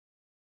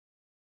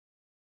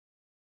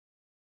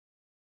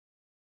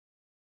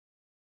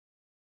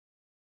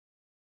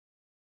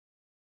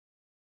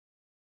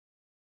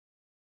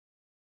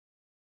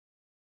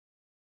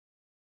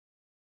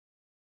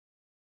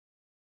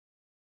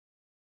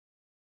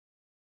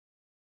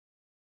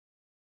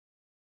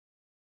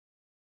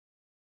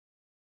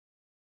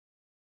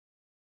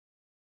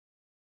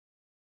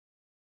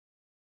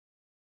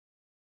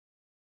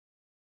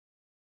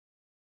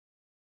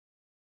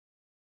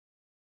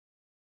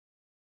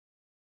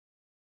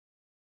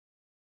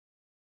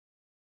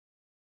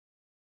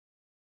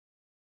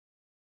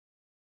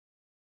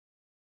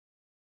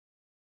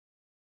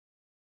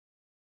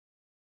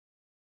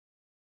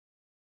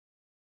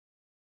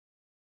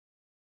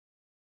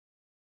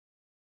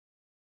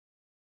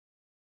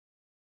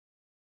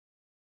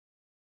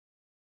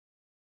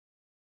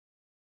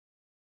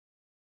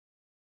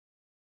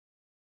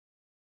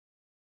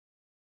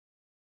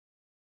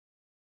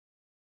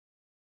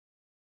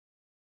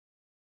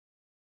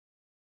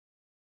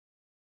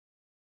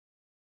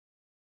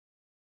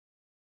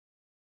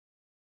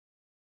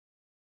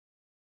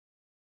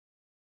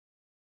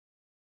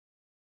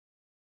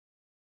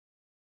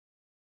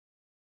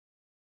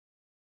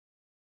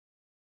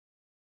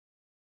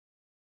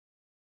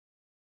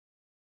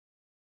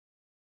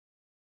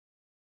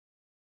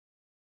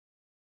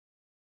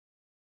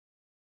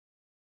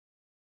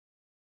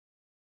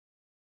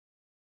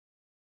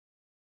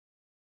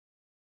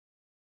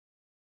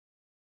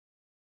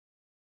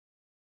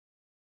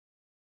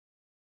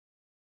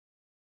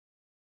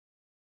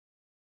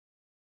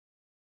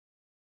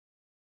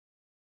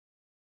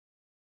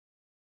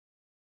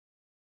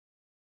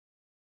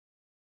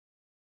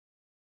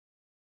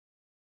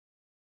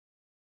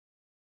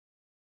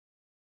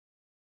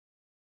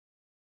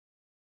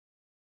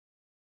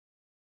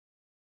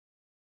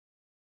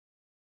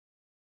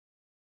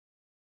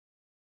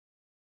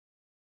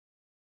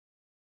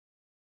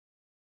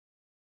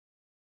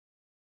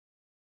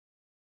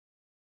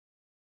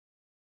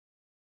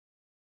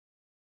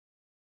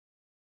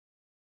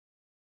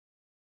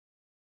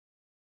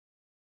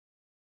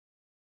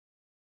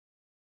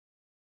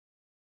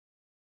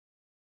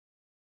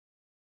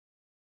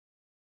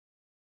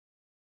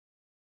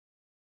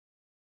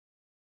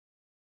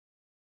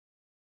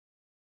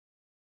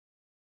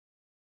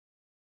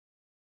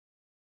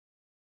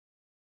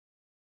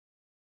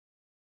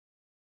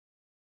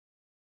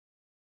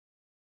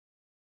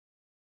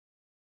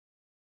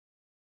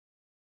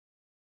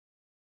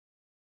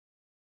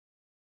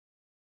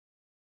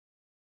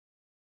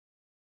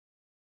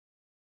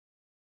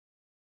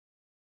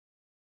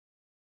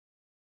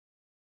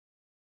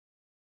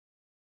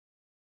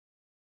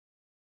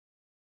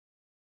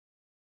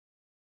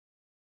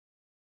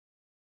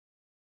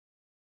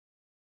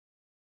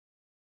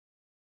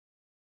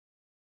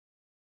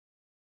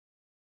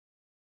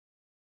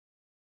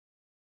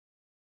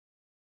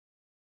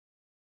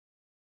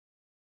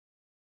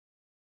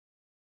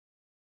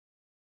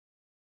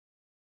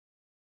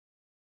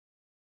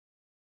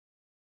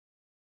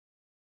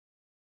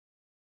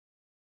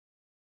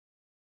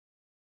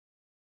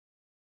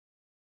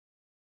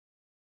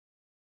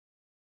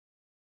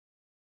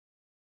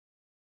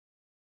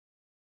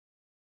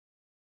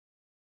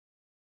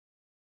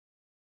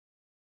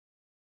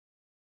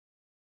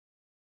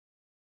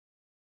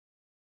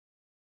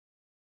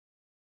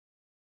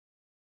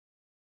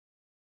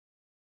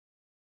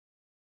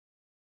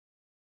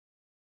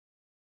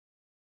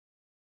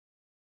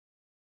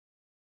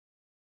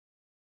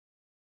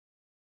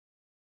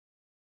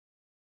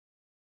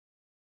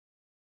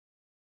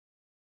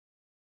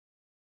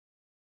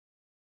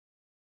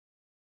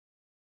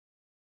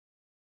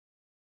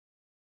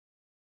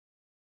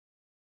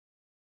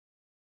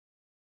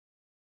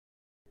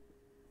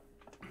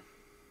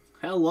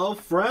Hello,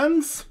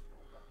 friends.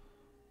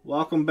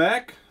 Welcome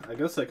back. I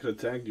guess I could have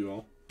tagged you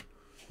all.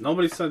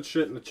 Nobody said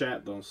shit in the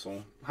chat, though,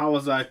 so how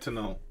was I to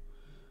know?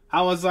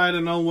 How was I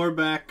to know we're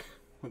back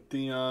with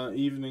the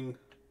evening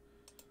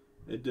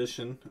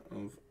edition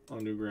of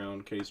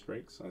Underground Case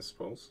Breaks, I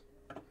suppose.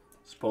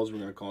 Suppose we're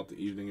going to call it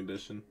the evening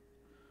edition.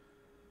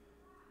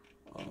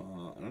 I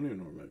don't even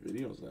know where my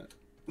video's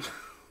at.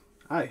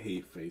 I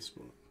hate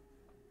Facebook.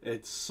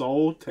 It's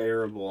so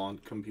terrible on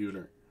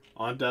computer.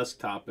 On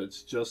desktop,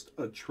 it's just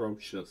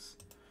atrocious.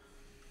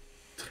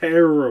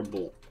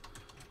 Terrible.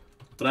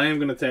 But I am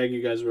going to tag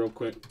you guys real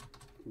quick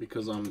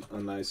because I'm a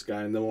nice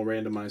guy. And then we'll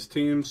randomize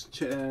teams.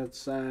 Chad,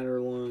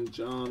 Satterlund,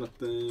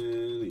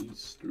 Jonathan,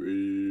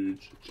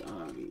 Eastridge,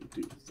 Johnny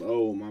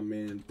Duvo, my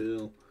man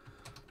Bill.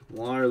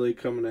 Larley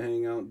coming to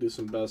hang out and do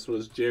some best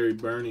with us. Jerry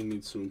Burney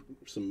needs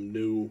some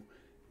new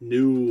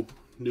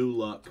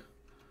luck.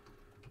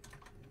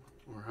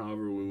 Or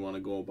however we want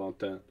to go about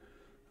that.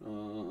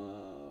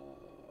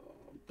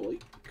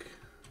 Blake.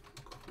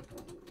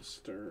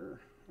 Stir.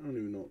 I don't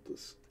even know what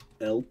this...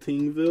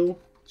 Eltingville?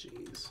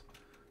 Jeez.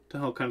 What the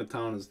hell kind of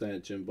town is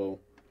that, Jimbo?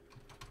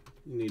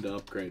 You need to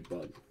upgrade,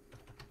 bud.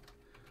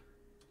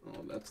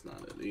 Oh, that's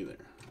not it either.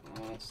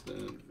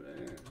 Austin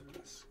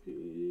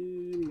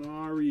Vasquez.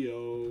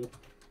 Mario.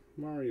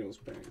 Mario's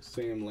back.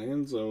 Sam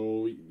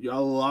Lanzo.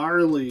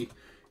 Yalarly.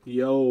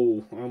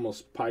 Yo. I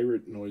almost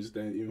pirate noised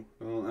at you.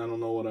 I don't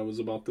know what I was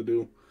about to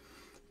do.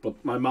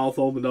 But my mouth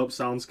opened up,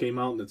 sounds came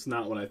out, and it's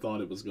not what I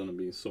thought it was going to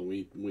be. So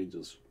we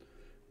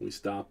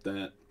stopped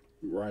that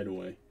right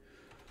away.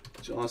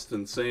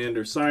 Justin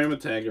Sanders. Sorry, I'm going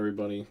to tag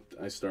everybody.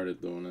 I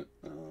started doing it.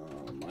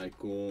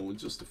 Michael,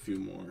 just a few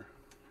more.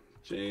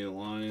 Jay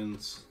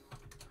Lyons.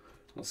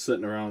 I was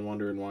sitting around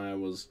wondering why I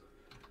was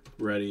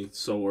ready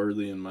so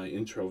early in my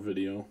intro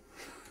video.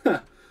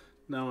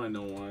 Now I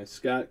know why.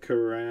 Scott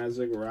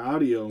Karazic.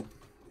 Radio.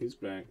 He's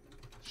back.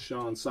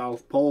 Sean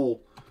South Pole.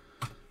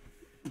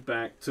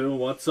 Back to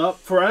what's up,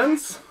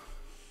 friends?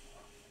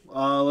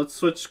 Let's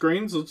switch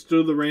screens. Let's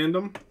do the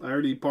random. I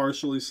already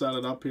partially set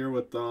it up here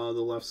with the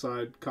left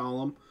side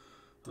column.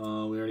 We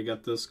already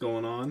got this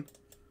going on.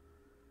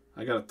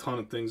 I got a ton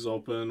of things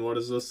open. What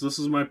is this? This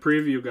is my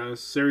preview, guys.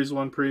 Series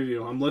 1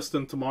 preview. I'm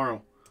listing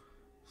tomorrow.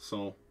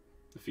 So,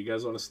 if you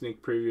guys want a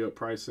sneak preview at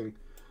pricing,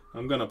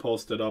 I'm going to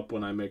post it up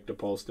when I make the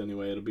post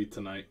anyway. It'll be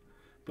tonight.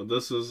 But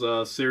this is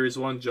Series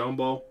 1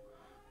 Jumbo.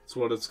 That's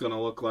what it's going to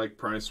look like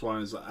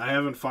price-wise. I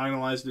haven't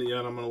finalized it yet.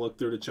 I'm going to look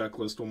through the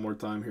checklist one more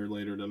time here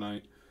later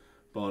tonight.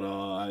 But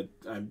I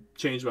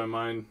changed my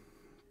mind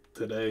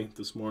today,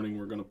 this morning.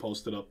 We're going to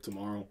post it up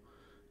tomorrow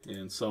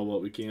and sell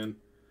what we can.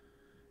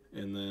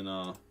 And then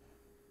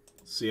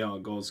see how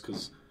it goes.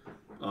 Because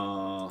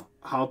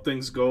how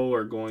things go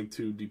are going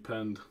to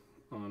depend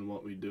on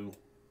what we do.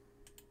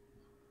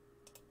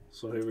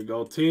 So here we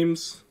go.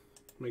 Teams.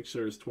 Make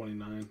sure it's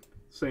 29.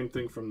 Same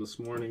thing from this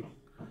morning.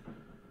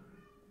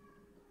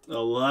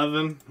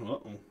 11.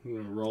 Uh-oh. I'm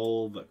going to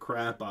roll the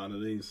crap out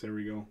of these. Here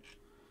we go.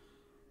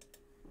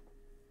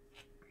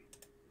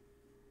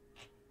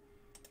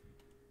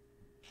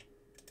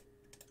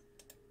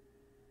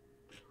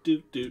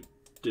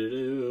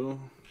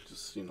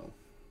 Just,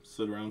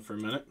 sit around for a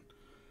minute.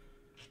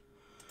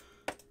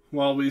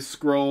 While we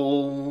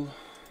scroll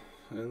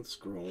and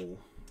scroll.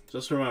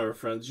 Just remember,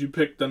 friends, you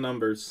pick the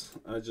numbers.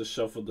 I just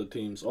shuffled the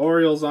teams.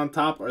 Orioles on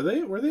top. Were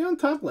they on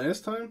top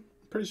last time?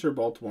 Pretty sure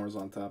Baltimore was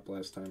on top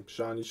last time.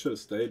 Sean, you should have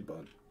stayed,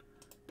 bud.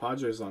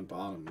 Padres on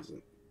bottom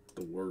isn't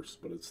the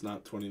worst, but it's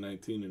not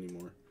 2019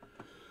 anymore.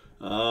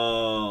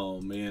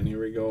 Oh, man,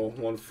 here we go.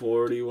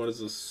 140. What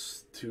is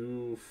this?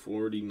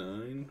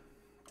 249.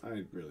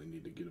 I really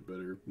need to get a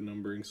better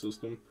numbering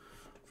system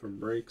for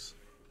breaks.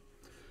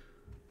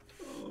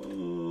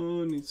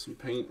 Oh, I need some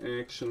paint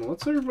action.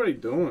 What's everybody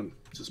doing?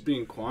 Just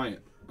being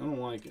quiet. I don't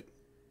like it.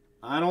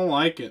 I don't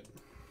like it.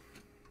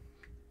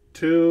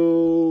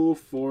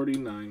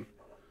 249.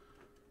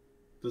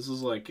 This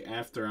is like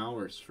after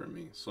hours for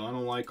me, so I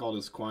don't like all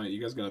this quiet. You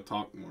guys gotta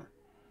talk more.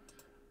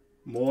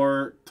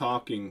 More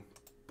talking,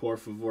 por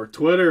favor.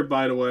 Twitter,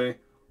 by the way.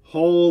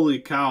 Holy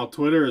cow,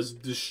 Twitter is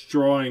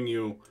destroying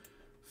you,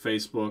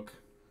 Facebook.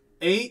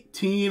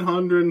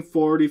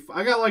 1,840.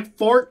 I got like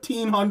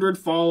 1,400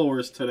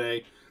 followers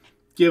today,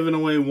 giving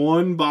away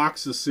one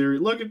box of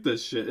cereal. Look at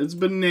this shit. It's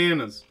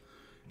bananas.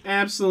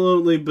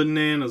 Absolutely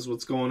bananas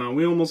what's going on.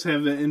 We almost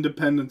have an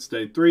Independence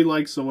Day. 3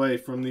 likes away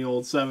from the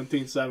old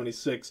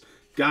 1776.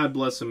 God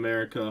bless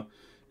America.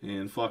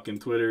 And fucking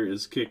Twitter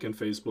is kicking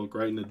Facebook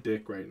right in the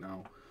dick right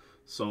now.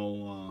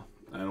 So,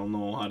 I don't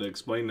know how to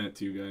explain that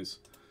to you guys.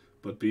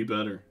 But be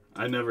better.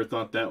 I never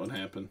thought that would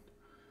happen.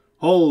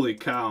 Holy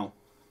cow.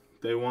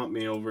 They want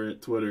me over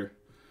at Twitter.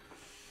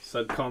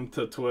 Said come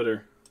to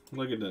Twitter.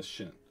 Look at this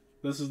shit.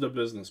 This is the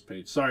business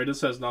page. Sorry,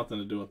 this has nothing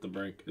to do with the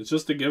break. It's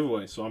just a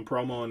giveaway, so I'm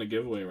promoting a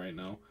giveaway right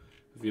now.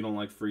 If you don't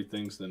like free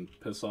things, then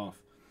piss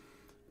off.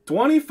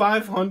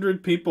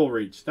 2,500 people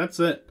reached. That's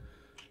it.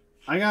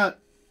 I got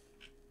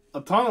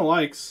a ton of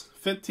likes.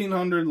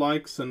 1,500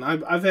 likes, and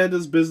I've had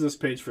this business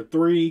page for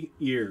 3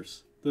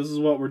 years. This is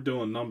what we're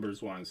doing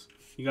numbers-wise.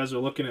 You guys are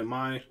looking at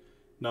my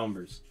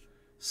numbers.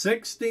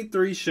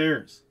 63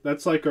 shares.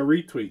 That's like a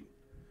retweet.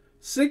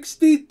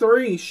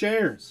 63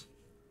 shares.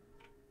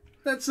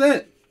 That's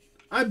it.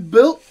 I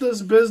built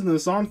this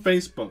business on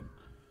Facebook.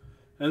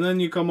 And then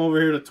you come over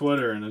here to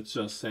Twitter and it's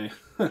just saying,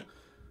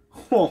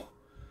 oh,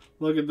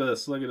 look at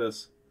this. Look at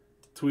this.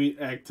 Tweet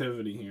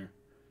activity here.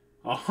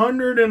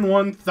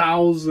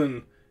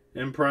 101,000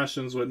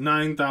 impressions with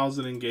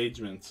 9,000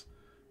 engagements.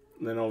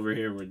 And then over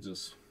here we're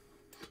just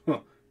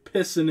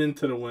pissing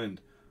into the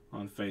wind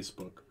on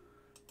Facebook.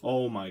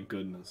 Oh my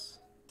goodness.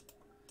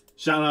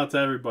 Shout out to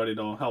everybody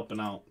though, helping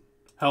out.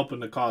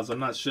 Helping the cause. I'm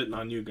not shitting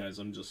on you guys.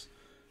 I'm just...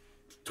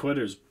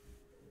 Twitter's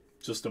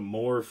just a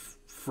more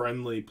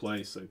friendly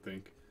place, I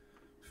think.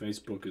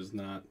 Facebook is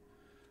not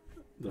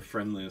the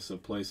friendliest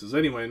of places.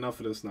 Anyway, enough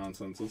of this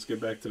nonsense. Let's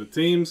get back to the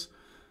teams.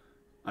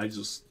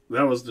 That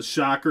was the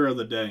shocker of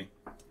the day.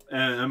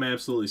 And I'm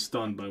absolutely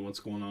stunned by what's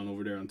going on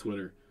over there on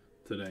Twitter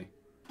today.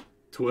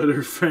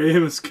 Twitter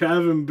famous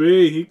Kevin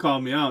B. He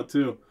called me out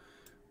too.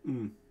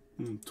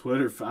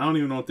 Twitter, I don't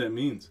even know what that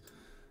means.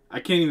 I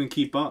can't even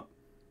keep up.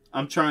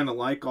 I'm trying to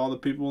like all the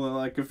people that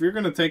like. If you're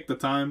going to take the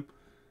time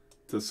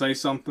to say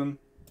something,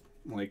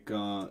 like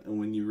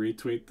when you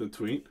retweet the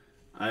tweet,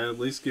 I at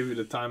least give you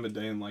the time of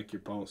day and like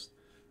your post.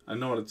 I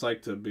know what it's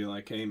like to be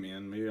like, hey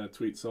man, maybe I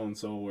tweet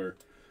so-and-so or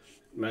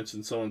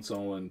mention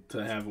so-and-so and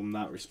to have them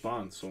not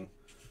respond. So,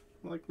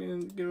 like, man,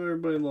 give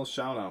everybody a little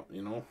shout out,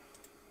 you know?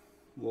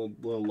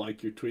 Little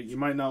like your tweet. You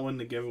might not win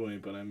the giveaway,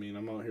 but I mean,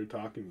 I'm out here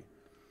talking to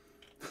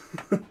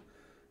you.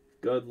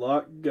 Good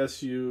luck.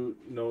 Guess you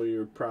know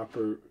your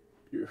proper...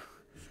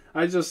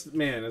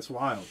 man, it's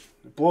wild.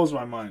 It blows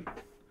my mind.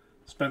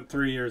 Spent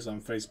 3 years on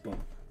Facebook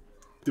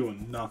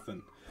doing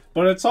nothing.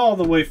 But it's all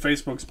the way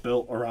Facebook's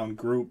built around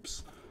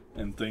groups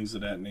and things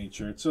of that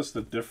nature. It's just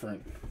a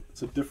different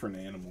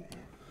animal.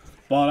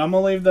 But I'm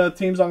gonna leave the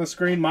teams on the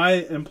screen. My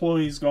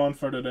employee's gone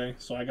for today,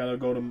 so I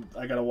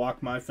gotta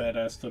walk my fat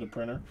ass to the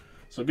printer.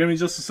 So give me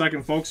just a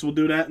second, folks. We'll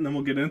do that and then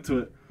we'll get into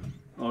it.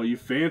 Oh, you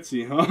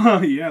fancy, huh?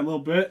 Yeah, a little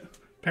bit.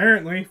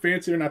 Apparently,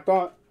 fancier than I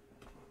thought.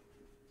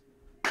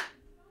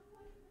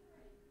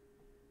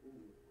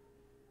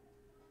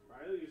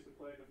 Riley used to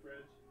play in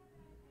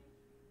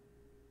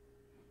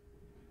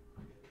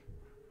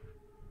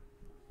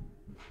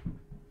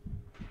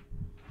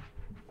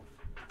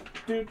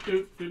the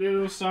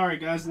fridge. Sorry,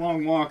 guys.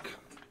 Long walk.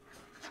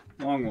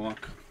 Long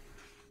walk.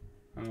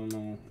 I don't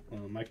know.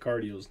 My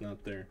cardio's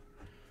not there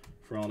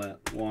for all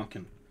that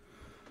walking.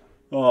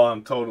 Oh,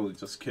 I'm totally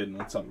just kidding.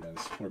 What's up,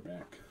 guys? We're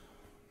back.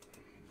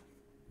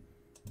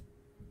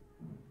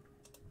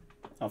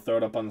 I'll throw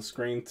it up on the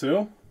screen,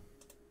 too.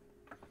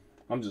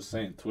 I'm just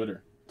saying,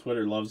 Twitter.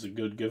 Twitter loves a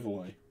good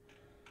giveaway.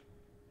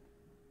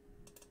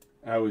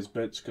 I always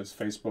bitch because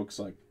Facebook's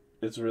like,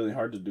 it's really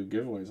hard to do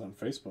giveaways on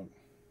Facebook.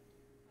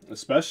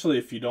 Especially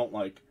if you don't,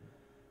 like,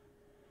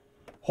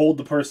 hold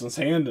the person's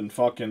hand and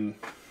fucking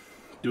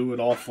do it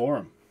all for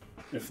them.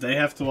 If they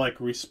have to,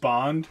 like,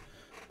 respond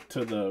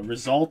to the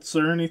results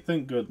or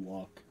anything, good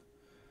luck.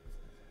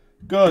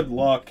 Good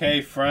luck.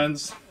 Hey,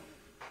 friends.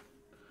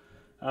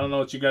 I don't know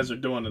what you guys are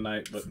doing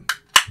tonight, but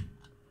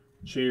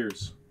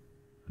cheers.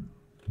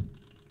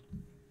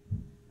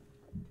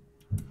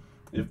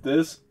 If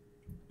this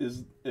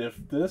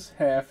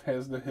half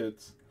has the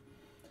hits,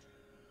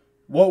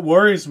 what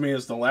worries me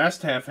is the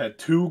last half had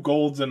 2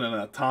 golds and an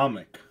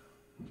atomic.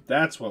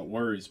 That's what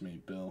worries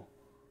me, Bill.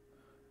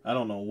 I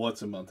don't know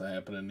what's about to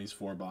happen in these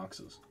 4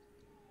 boxes.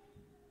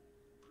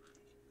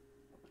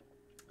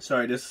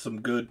 Sorry, this is some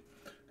good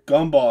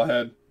gumball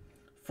head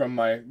from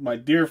my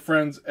dear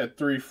friends at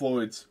 3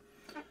 Floyds,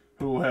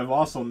 who have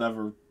also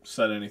never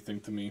said anything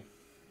to me.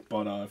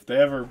 But if they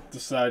ever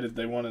decided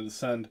they wanted to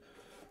send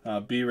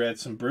B-Rat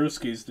some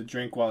brewskis to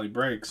drink while he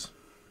breaks,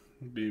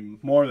 I'd be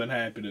more than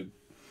happy to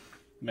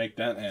make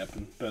that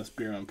happen. Best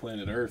beer on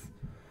planet Earth.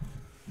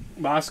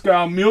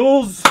 Moscow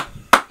Mules.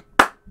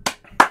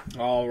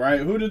 All right,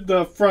 who did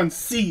the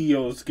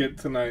Francillos get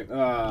tonight?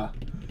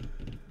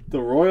 The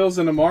Royals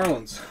and the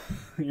Marlins.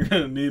 You're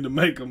going to need to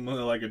make them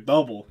like a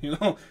double, you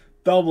know?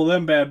 Double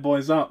them bad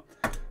boys up.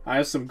 I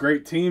have some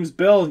great teams.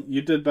 Bill,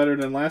 you did better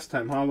than last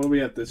time, huh? What do we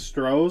have? The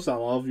Stros. I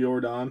love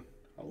Jordan.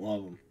 I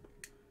love them.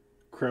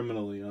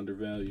 Criminally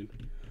undervalued.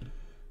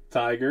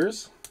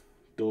 Tigers.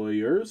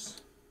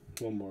 Doyers.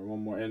 One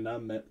more. And the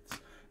Mets.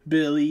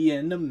 Billy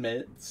and the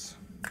Mets.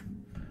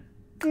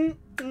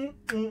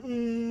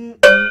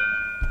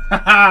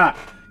 Ha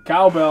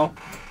Cowbell.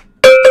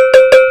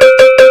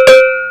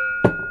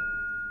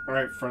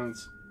 Alright,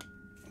 friends.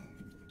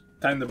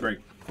 Time to break.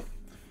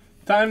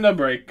 Time to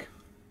break.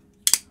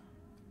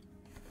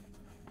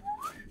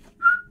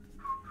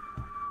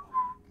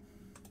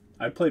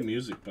 I play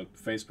music, but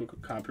Facebook will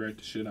copyright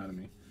the shit out of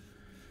me.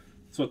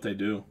 That's what they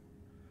do.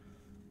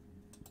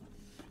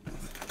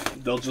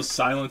 They'll just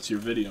silence your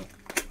video.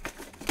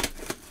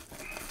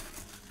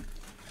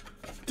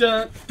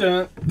 Dun,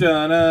 dun,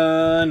 dun,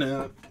 dun,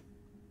 dun.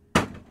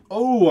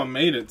 Oh, I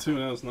made it too.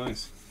 That was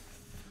nice.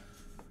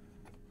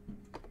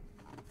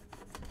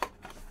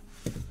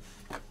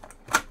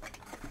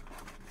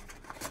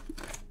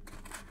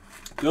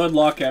 Good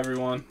luck,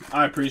 everyone.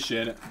 I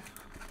appreciate it.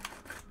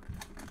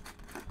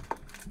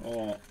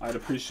 Oh, I'd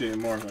appreciate it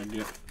more if I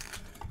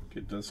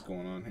get this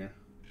going on here.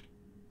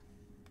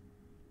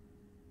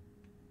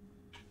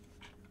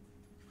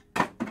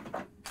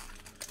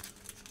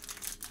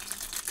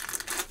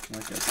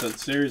 Like I said,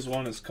 Series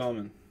 1 is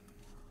coming.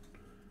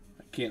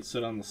 I can't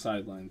sit on the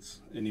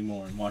sidelines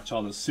anymore and watch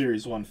all this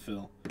Series 1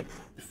 fill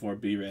before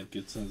B-Rad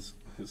gets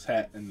his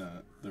hat in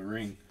the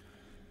ring.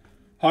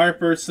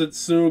 Harper,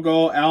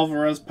 Setsugo,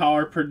 Alvarez,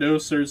 Power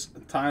Producers,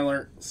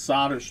 Tyler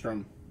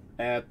Soderstrom,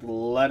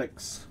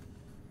 Athletics,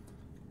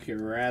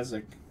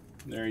 Kirazic.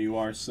 There you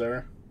are,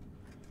 sir.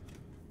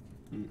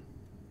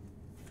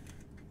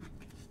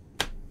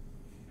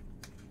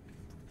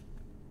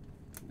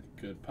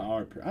 Good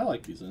power. I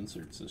like these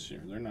inserts this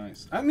year. They're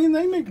nice. I mean,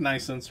 they make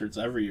nice inserts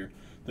every year.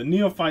 The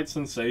Neophyte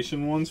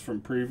Sensation ones from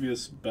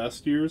previous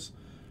best years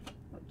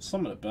are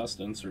some of the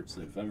best inserts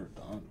they've ever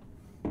done.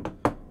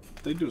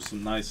 They do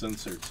some nice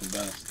inserts and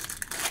best.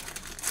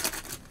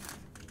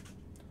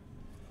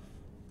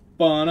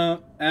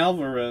 Bonna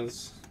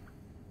Alvarez.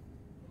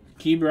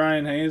 Key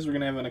Brian Hayes. We're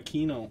going to have an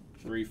Aquino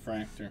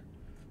refractor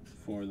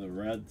for the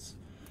Reds.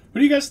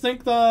 Who do you guys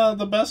think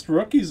the best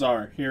rookies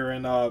are here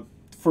in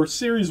for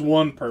Series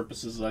 1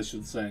 purposes, I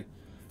should say,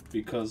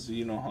 because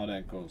you know how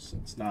that goes.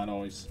 It's not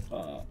always,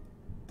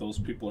 those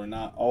people are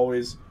not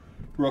always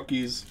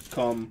rookies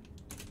come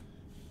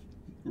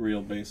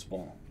real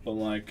baseball. But,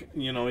 like,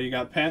 you know, you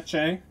got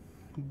Pache,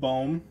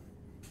 Bowman,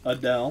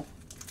 Adele,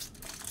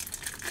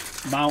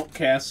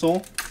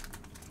 Mountcastle.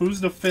 Who's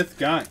the fifth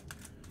guy?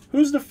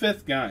 Who's the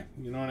fifth guy?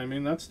 You know what I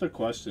mean? That's the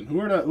question. Who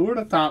are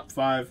the top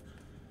 5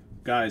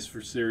 guys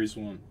for Series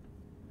 1?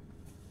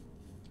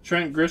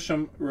 Trent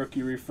Grisham,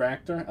 rookie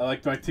refractor. I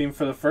liked my team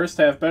for the first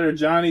half better.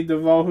 Johnny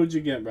DeVoe, who'd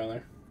you get,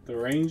 brother? The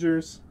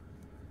Rangers,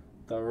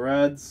 the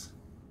Reds,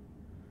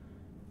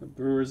 the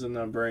Brewers, and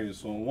the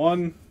Braves. Well,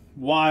 one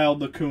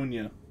wild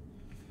Acuna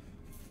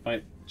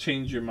might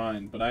change your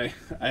mind, but I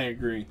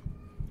agree.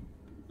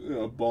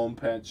 Bowman,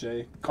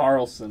 Pache,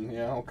 Carlson.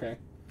 Yeah, okay.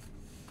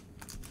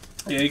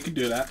 Yeah, you could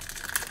do that.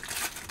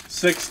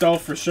 6-0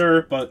 for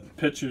sure, but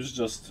pitchers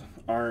just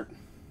aren't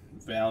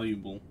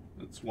valuable.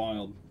 It's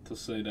wild to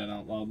say that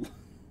out loud.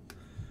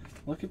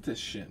 Look at this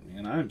shit,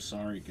 man. I'm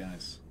sorry,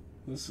 guys.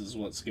 This is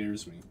what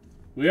scares me.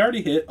 We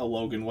already hit a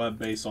Logan Webb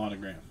base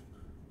autograph.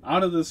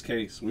 Out of this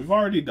case. We've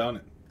already done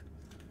it.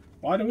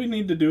 Why do we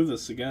need to do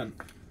this again?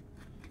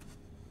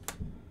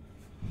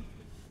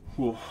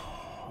 Whew,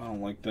 I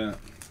don't like that.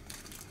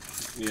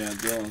 Yeah,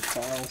 Dylan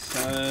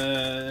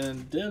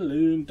Carlson.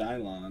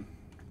 Dylon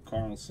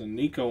Carlson.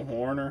 Nico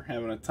Horner.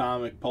 Have an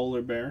atomic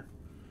polar bear.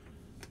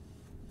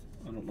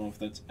 I don't know if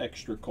that's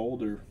extra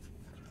cold or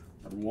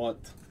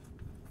what.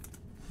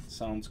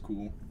 Sounds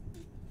cool.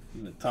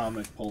 An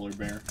atomic polar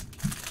bear.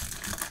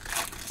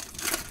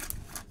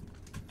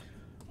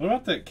 What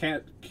about that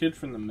kid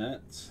from the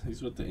Mets?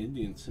 He's with the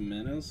Indians,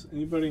 Jimenez.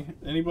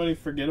 Anybody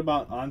forget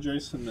about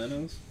Andres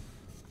Jimenez?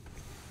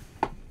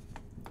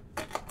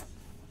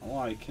 I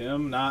like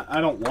him.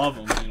 I don't love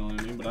him, you know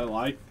what I mean, but I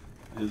like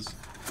his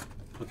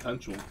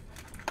potential.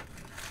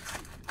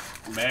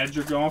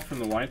 Madrigal from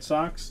the White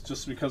Sox,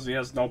 just because he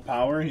has no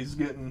power, he's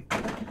getting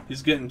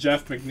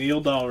Jeff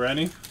McNeil'd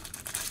already.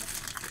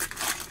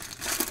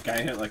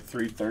 Guy hit like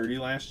 330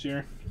 last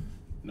year.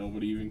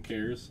 Nobody even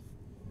cares.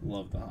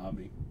 Love the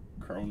hobby.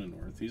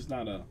 Cronenworth. He's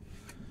not a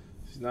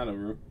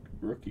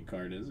rookie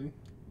card, is he?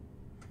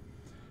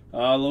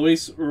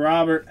 Luis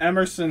Robert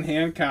Emerson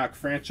Hancock,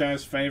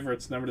 franchise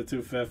favorites, number to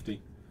 250.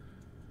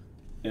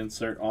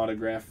 Insert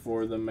autograph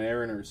for the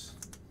Mariners.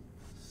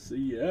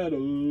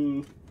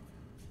 Seattle.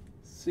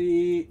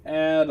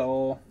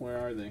 Where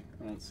are they?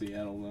 I don't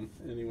Seattle them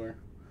anywhere.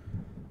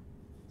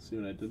 See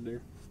what I did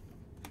there?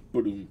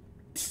 Boom.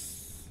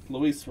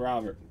 Luis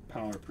Robert,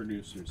 Power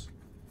Producers.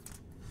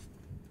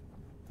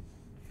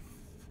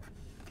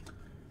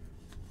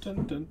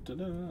 Dun, dun, dun,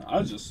 dun.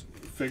 I just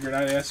figured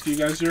I'd ask you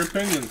guys your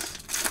opinions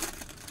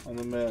on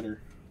the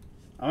matter.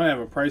 I'm going to have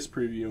a price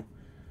preview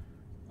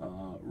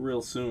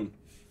real soon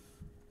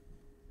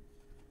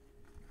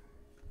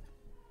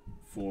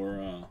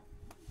for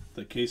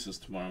the cases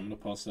tomorrow. I'm going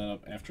to post that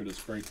up after this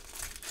break.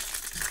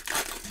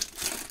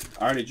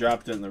 I already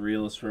dropped it in the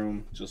realist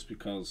room just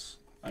because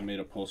I made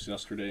a post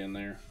yesterday in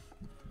there.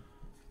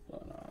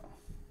 But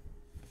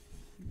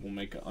we'll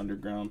make an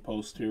underground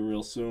post here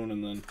real soon,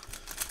 and then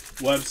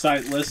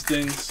website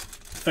listings,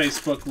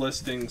 Facebook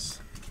listings.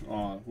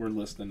 We're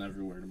listing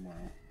everywhere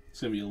tomorrow.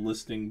 It's going to be a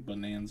listing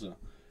bonanza.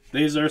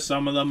 These are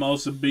some of the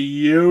most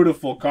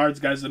beautiful cards,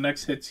 guys. The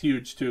next hit's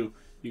huge, too.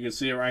 You can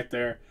see it right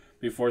there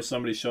before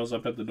somebody shows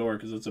up at the door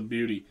because it's a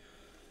beauty.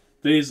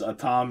 These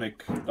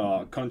Atomic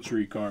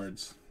Country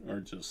cards are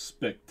just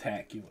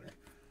spectacular.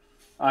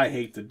 I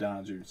hate the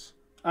Dodgers.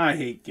 I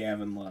hate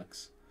Gavin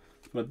Lux.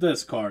 But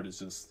this card is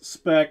just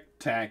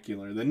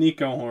spectacular. The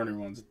Nico Horner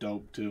one's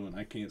dope, too, and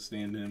I can't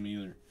stand him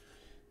either.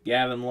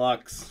 Gavin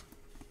Lux,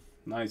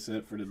 nice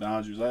hit for the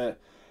Dodgers.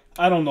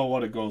 I don't know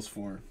what it goes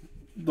for.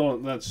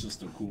 That's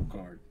just a cool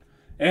card.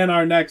 And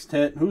our next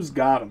hit, who's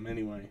got him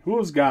anyway?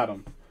 Who's got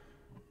him?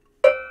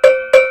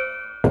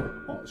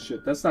 Oh,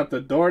 shit, that's not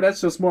the door.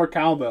 That's just more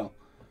cowbell.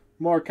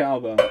 More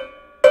cowbell.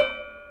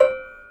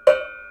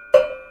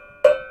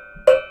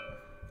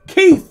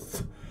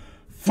 Keith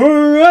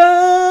Francino.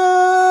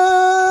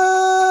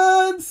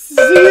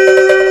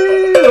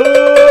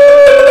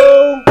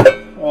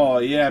 Oh,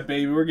 yeah,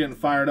 baby. We're getting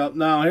fired up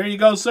now. Here you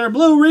go, sir.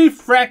 Blue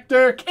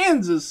Refractor,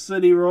 Kansas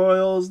City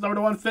Royals.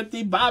 Number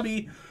 150,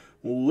 Bobby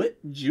Witt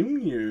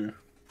Jr.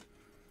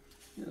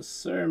 Yes,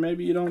 sir.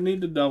 Maybe you don't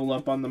need to double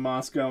up on the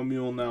Moscow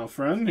Mule now,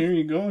 friend. Here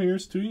you go.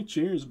 Here's to you.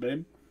 Cheers,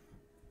 babe.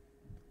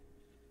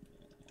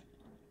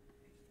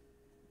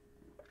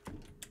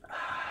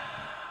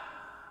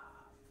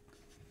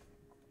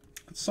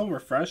 It's so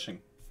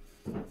refreshing.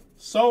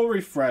 So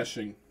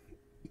refreshing.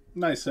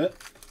 Nice hit.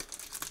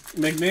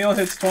 McNeil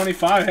hits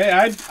 25.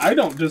 Hey, I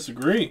don't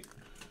disagree.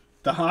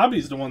 The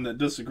Hobby's the one that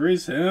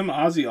disagrees. Him,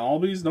 Ozzy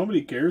Albies,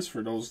 nobody cares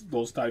for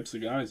those types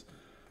of guys.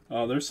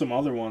 There's some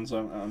other ones,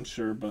 I'm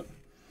sure, but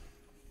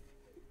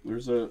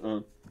there's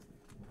a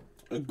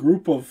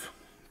group of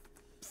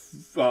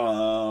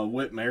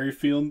Whit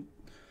Merrifield.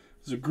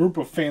 There's a group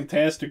of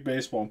fantastic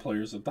baseball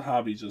players that the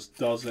Hobby just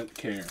doesn't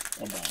care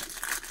about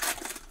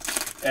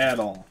at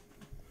all,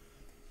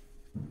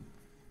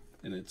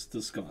 and it's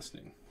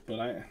disgusting.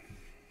 But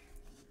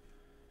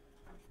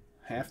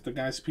half the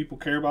guys people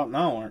care about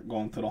now aren't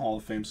going to the Hall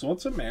of Fame, so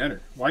what's it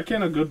matter? Why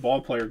can't a good ball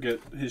player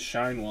get his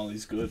shine while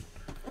he's good?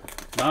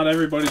 Not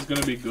everybody's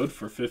going to be good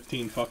for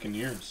 15 fucking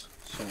years.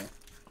 So,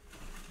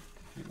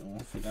 you know,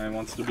 if a guy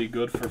wants to be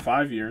good for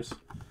 5 years,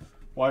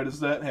 why does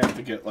that have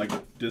to get, like,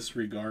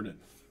 disregarded?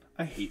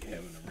 I hate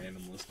having a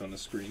random list on the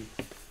screen.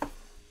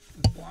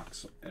 It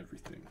blocks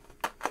everything.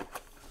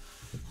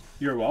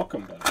 You're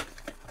welcome, buddy.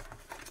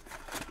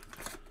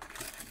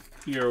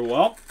 You're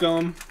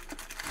welcome.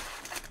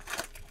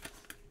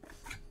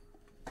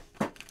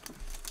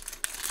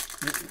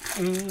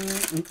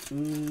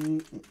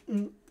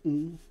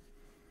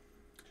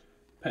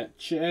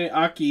 Pache,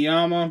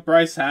 Akiyama,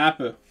 Bryce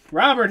Harper,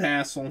 Robert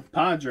Hassel,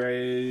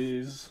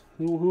 Padres.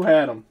 Who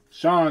had him?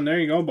 Sean, there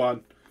you go,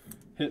 bud.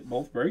 Hit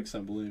both breaks, I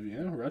believe. Yeah,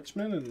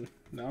 Rutschman and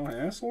now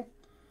Hassel.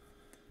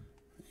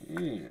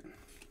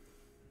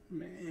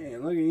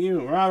 Man, look at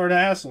you, Robert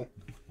Hassel.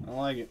 I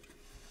like it.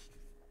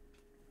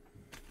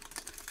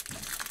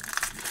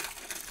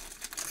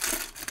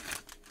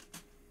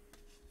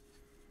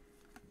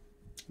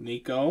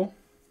 Nico,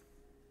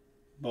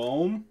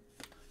 Bohm,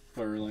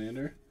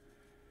 Verlander.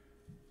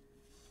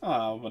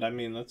 Oh, but I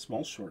mean, that's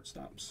most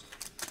shortstops.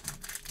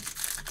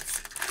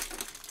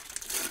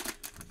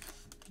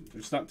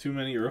 There's not too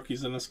many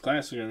rookies in this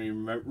class who are going to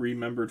be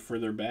remembered for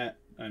their bat.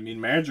 I mean,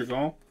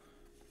 Madrigal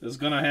is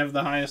going to have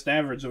the highest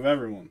average of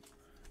everyone.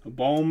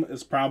 Bohm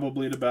is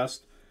probably the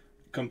best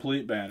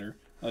complete batter.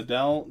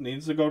 Adele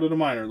needs to go to the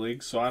minor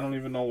leagues, so I don't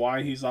even know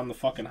why he's on the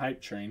fucking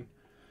hype train.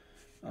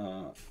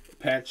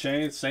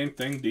 Pache, same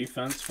thing,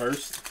 defense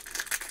first.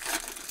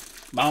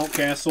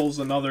 Mountcastle's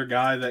another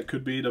guy that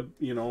could be the,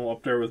 you know,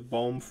 up there with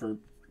Bohm for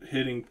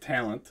hitting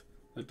talent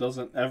that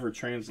doesn't ever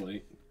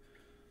translate.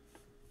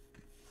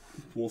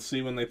 We'll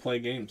see when they play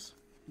games.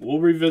 We'll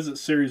revisit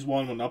Series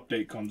 1 when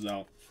update comes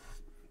out.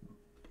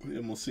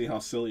 And we'll see how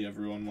silly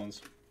everyone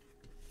was.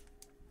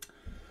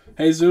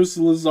 Jesus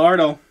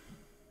Luzardo.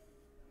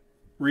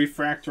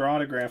 Refractor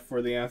autograph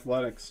for the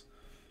Athletics.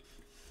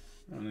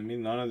 I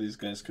mean, none of these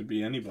guys could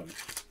be anybody.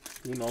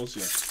 Who knows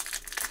yet?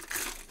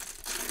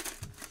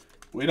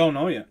 We don't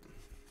know yet.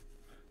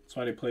 That's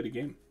why they play the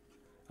game.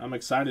 I'm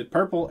excited.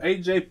 Purple,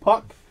 AJ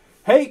Puck.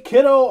 Hey,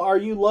 kiddo, are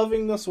you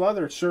loving this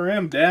weather? Sure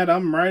am, Dad.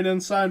 I'm right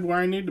inside where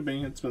I need to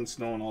be. It's been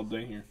snowing all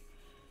day here.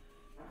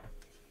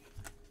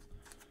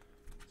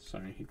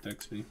 Sorry, he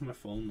texts me. My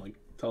phone like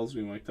tells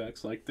me my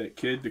text. Like that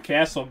kid, the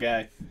castle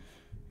guy.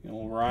 You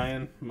know,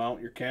 Ryan,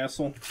 mount your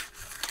castle.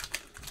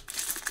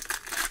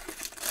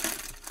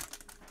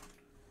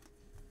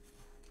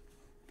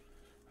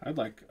 I'd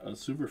like a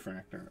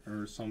superfractor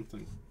or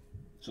something.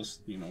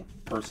 Just, you know,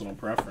 personal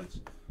preference.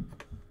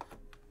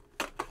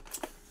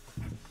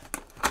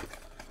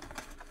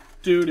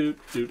 Do do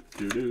do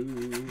do do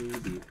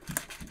do.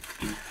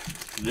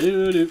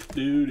 Do do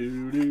do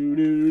do do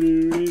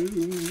do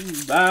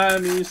do. Buy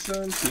me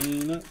some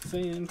peanuts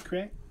and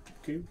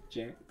Cracker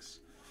Jacks.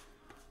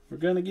 We're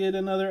gonna get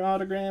another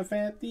autograph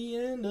at the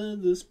end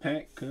of this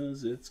pack,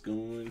 'cause it's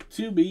going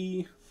to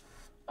be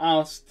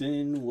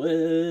Austin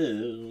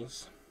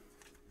Wells.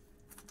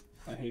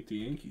 I hate the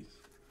Yankees.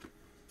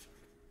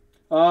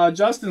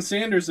 Justin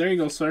Sanders, there you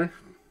go, sir.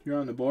 You're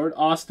on the board.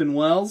 Austin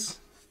Wells.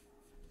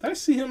 Did I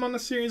see him on the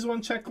Series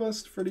 1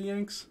 checklist for the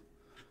Yanks?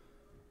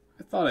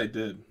 I thought I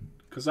did,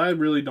 because I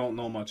really don't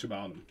know much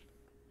about him.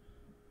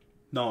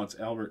 No, it's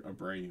Albert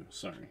Abreu.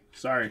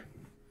 Sorry.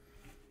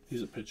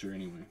 He's a pitcher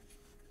anyway.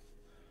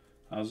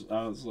 I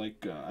was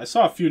like, I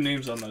saw a few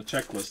names on the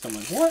checklist. I'm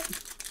like, what?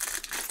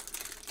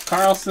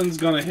 Carlson's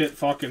going to hit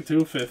fucking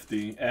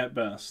 250 at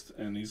best,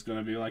 and he's going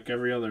to be like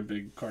every other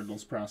big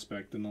Cardinals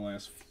prospect in the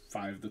last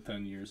 5 to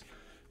 10 years.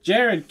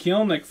 Jared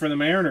Kielnick for the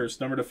Mariners,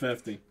 number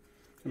 250.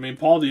 I mean,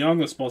 Paul DeYoung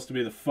was supposed to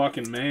be the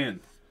fucking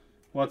man.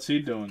 What's he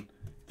doing?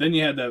 Then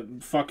you had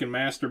that fucking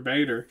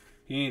masturbator.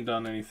 He ain't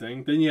done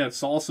anything. Then you had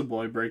Salsa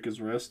Boy break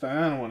his wrist.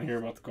 I don't want to hear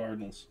about the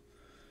Cardinals.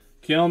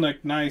 Kelnick,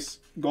 nice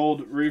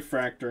gold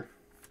refractor.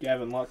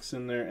 Gavin Lux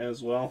in there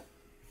as well.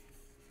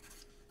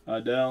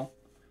 Adele,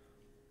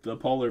 the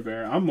polar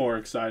bear. I'm more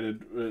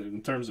excited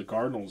in terms of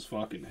Cardinals.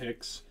 Fucking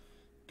Hicks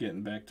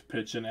getting back to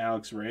pitching.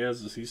 Alex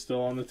Reyes, is he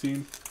still on the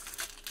team?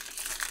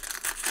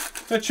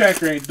 That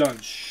tracker ain't done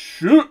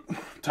shit.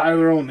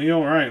 Tyler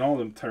O'Neill, right? All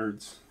them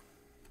turds.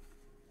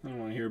 I don't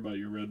want to hear about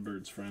your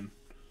Redbirds, friend.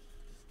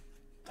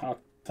 Tell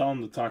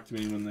them to talk to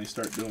me when they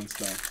start doing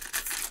stuff.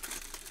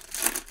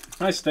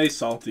 I stay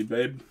salty,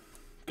 babe.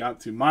 Got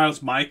to.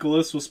 Miles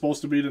Michaelis was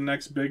supposed to be the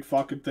next big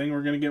fucking thing.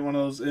 We're going to get one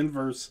of those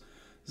inverse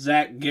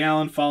Zach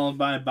Gallen followed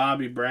by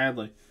Bobby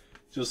Bradley.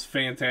 Just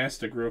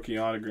fantastic rookie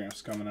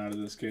autographs coming out of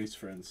this case,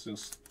 friends.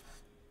 Just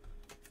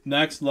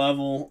next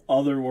level,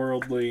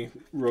 otherworldly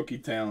rookie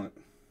talent.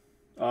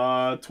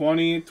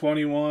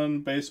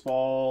 2021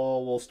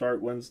 baseball will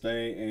start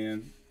Wednesday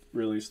and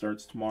really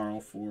starts tomorrow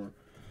for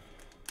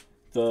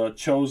the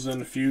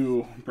chosen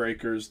few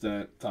breakers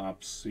that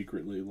Topps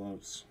secretly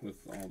loves with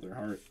all their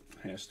heart.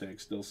 Hashtag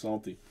still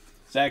salty.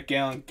 Zach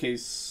Gallen,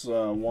 case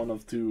 1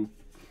 of 2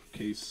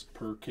 case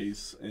per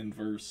case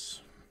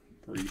inverse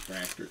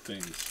refractor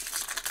things.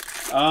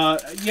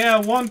 Yeah,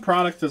 one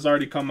product has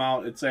already come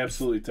out. It's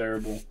absolutely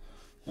terrible.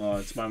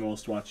 It's my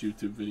most watched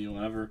YouTube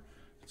video ever.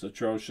 It's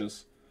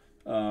atrocious.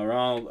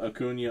 Ronald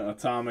Acuna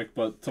Atomic,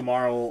 but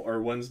tomorrow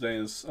or Wednesday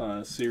is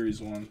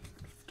Series 1,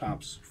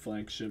 Topps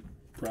flagship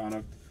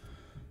product.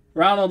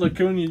 Ronald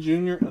Acuna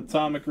Jr.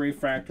 Atomic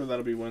Refractor,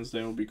 that'll be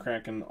Wednesday. We'll be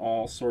cracking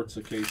all sorts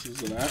of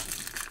cases of that.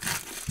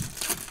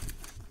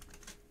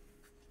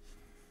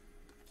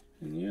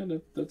 And yeah,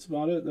 that's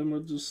about it. Then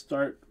we'll just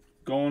start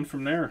going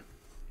from there.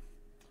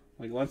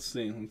 Like, let's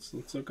see.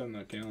 Let's look on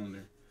the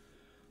calendar.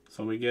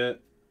 So we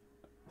get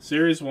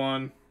Series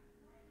 1.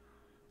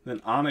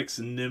 Then Onyx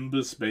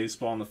Nimbus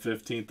Baseball on the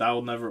 15th. I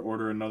will never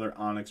order another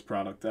Onyx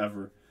product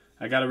ever.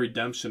 I got a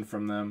redemption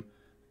from them.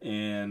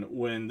 And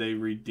when they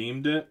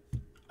redeemed it,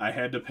 I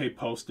had to pay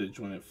postage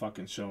when it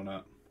fucking showed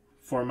up.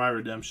 For my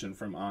redemption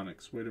from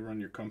Onyx. Way to run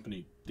your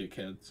company,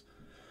 dickheads.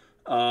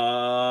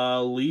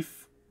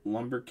 Leaf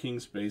Lumber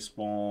Kings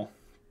Baseball.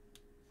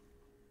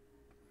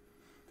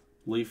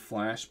 Leaf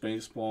Flash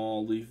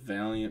Baseball. Leaf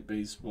Valiant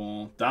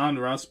Baseball. Don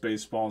Russ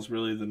Baseball is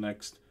really the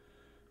next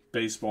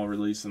baseball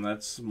release, and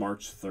that's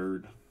March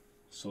 3rd.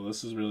 So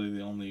this is really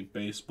the only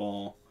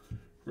baseball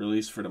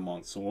release for the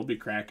month. So we'll be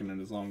cracking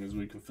it as long as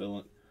we can fill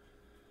it.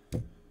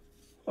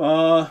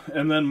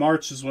 And then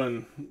March is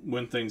when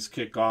things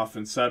kick off.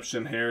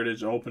 Inception,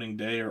 Heritage, Opening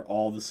Day are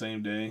all the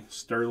same day.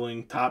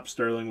 Sterling, Top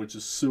Sterling, which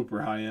is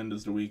super high end,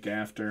 is the week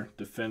after.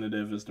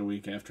 Definitive is the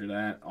week after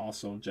that.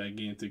 Also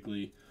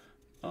gigantically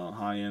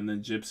high end.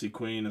 Then Gypsy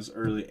Queen is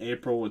early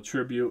April with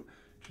Tribute,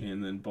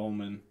 and then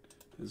Bowman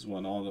is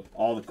what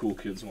all the cool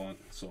kids want.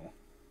 So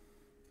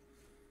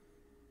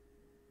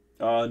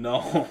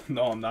no,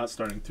 I'm not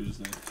starting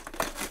Tuesday.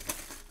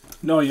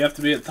 No, you have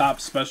to be at Top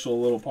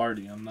Special Little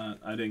Party.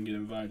 I didn't get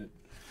invited.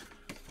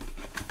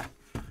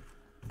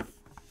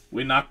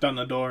 We knocked on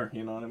the door,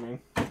 you know what I mean?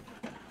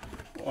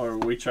 Or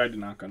we tried to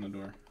knock on the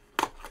door.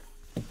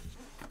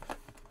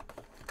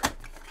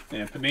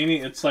 Yeah,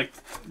 Panini, it's like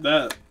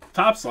that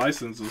Topps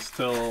license is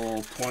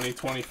till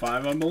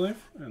 2025, I believe.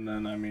 And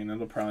then, I mean,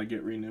 it'll probably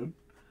get renewed.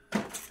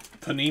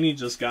 Panini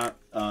just got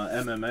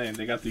MMA.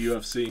 They got the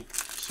UFC.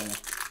 So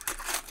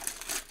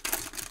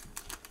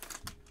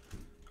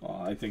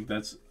I think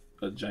that's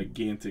a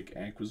gigantic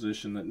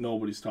acquisition that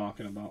nobody's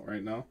talking about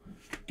right now.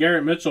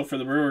 Garrett Mitchell for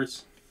the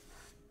Brewers.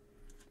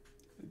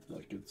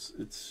 Like,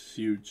 it's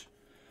huge.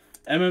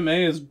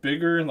 MMA is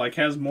bigger, like,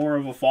 has more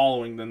of a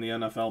following than the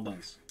NFL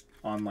does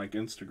on, like,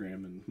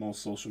 Instagram and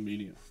most social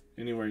media.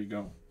 Anywhere you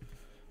go.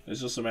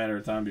 It's just a matter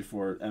of time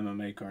before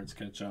MMA cards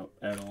catch up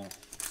at all.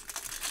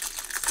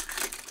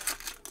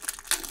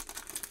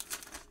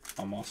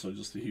 I'm also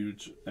just a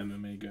huge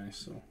MMA guy,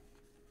 so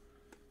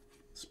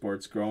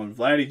sports growing.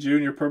 Vladdy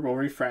Jr. Purple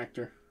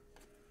Refractor.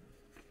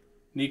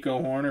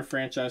 Nico Horner,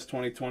 Franchise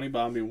 2020,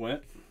 Bobby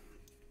Witt.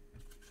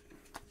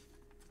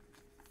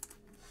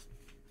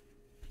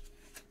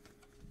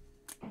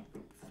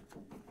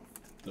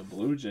 The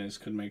Blue Jays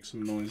could make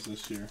some noise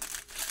this year.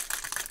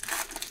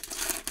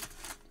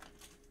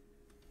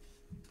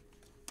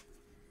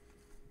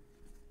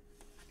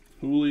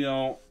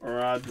 Julio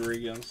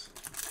Rodriguez.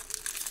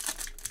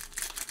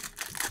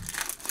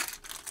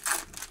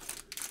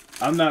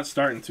 I'm not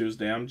starting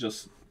Tuesday. I'm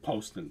just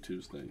posting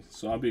Tuesday.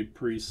 So I'll be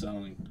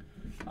pre-selling.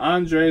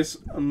 Andres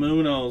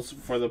Munoz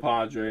for the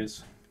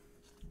Padres.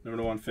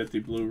 Number 150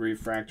 blue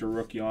refractor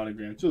rookie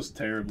autograph. Just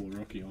terrible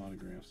rookie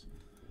autographs.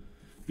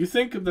 You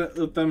think that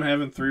with them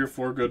having 3 or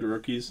 4 good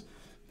rookies,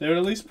 they would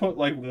at least put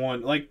like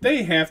one. Like,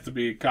 they have to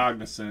be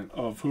cognizant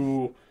of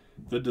who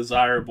the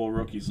desirable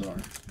rookies are.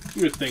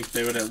 You would think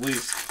they would at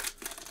least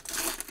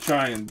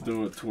try and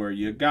do it to where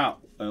you got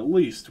at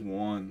least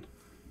one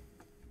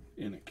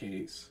in a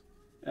case.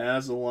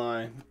 As a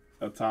line,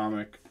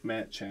 Atomic,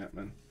 Matt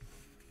Chapman.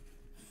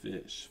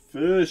 Fish.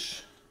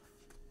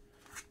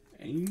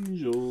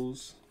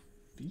 Angels.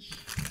 Fish.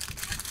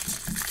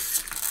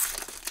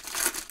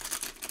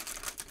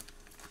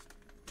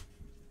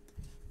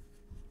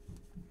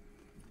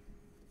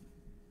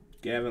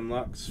 Gavin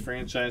Lux,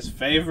 franchise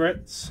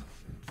favorites.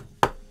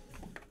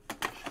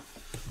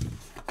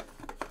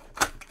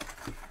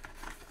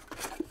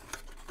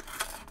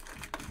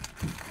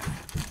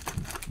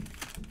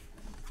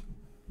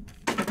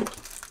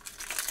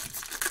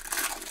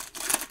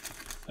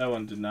 That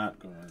one did not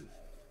go in.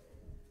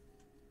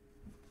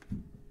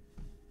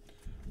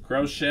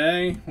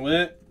 Crochet,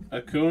 Witt,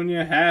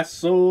 Acuna,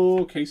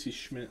 Hassel, Casey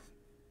Schmidt.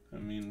 I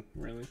mean,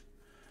 really?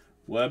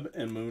 Webb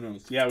and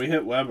Munoz. Yeah, we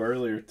hit Webb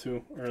earlier,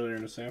 too. Earlier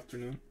this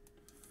afternoon.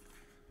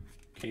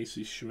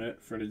 Casey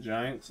Schmidt for the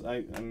Giants.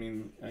 I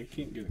mean, I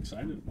can't get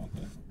excited about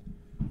that.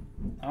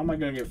 How am I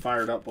going to get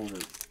fired up over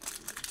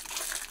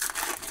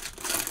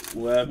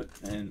Webb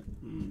and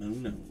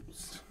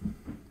Munoz?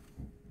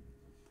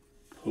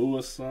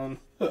 Pua son.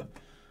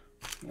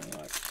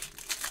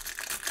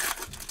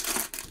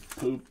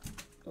 Poop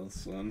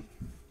son.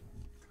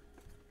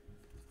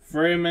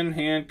 Freeman,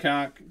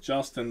 Hancock,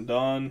 Justin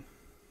Dunn.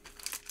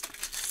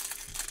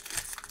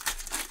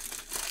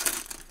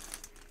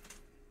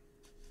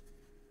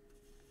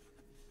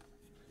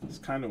 It's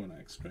kind of what I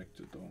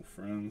expected, though,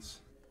 friends.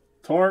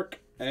 Torque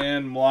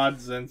and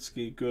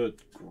Mladzinski. Good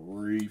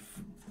grief.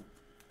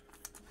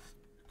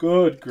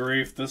 Good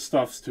grief. This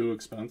stuff's too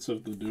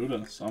expensive to do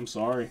this. I'm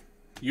sorry.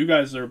 You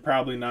guys are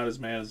probably not as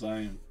mad as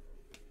I am.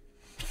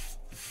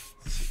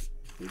 It's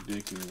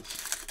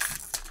ridiculous.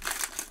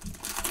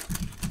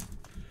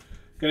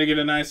 Gonna get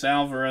a nice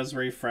Alvarez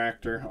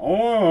refractor.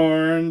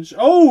 Orange.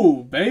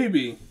 Oh,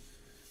 baby.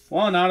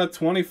 1 out of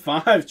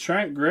 25.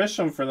 Trent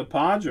Grisham for the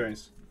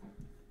Padres.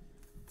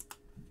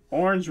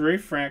 Orange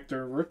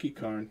refractor rookie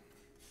card.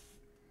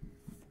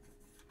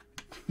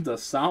 The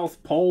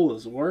South Pole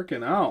is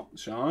working out,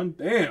 Sean.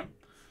 Damn.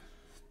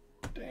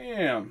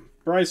 Damn.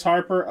 Bryce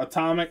Harper,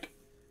 Atomic.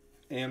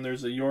 And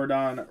there's a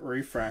Jordan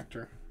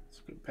refractor. It's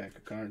a good pack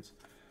of cards.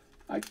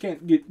 I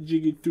can't get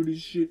jiggy to this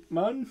shit,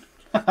 man.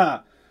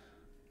 Oh,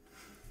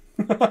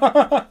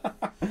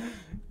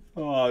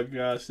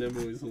 gosh. That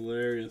movie's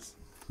hilarious.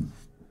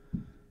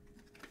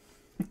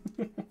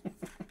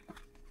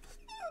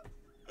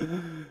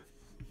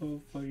 Oh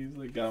fuck! He's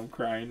like got him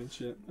crying and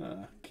shit.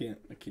 I can't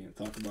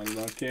talk about it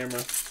on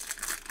camera.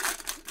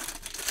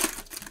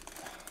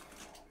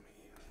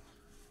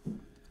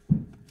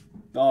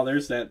 Oh,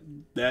 there's that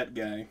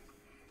guy.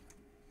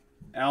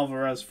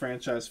 Alvarez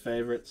franchise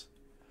favorites.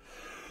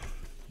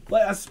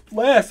 Last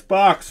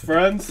box,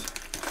 friends.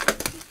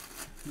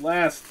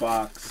 Last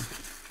box.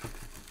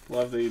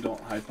 Love that you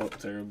don't hype up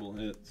terrible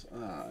hits.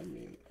 I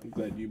mean, I'm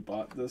glad you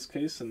bought this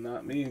case and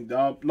not me.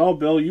 No,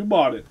 Bill, you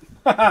bought it.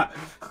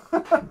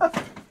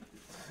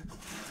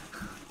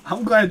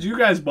 I'm glad you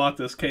guys bought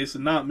this case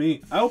and not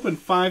me. I opened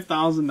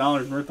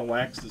 $5,000 worth of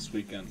wax this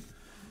weekend.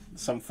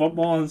 Some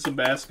football and some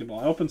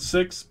basketball. I opened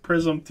 6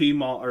 Prism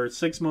T-Mall or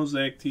 6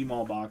 Mosaic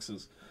T-Mall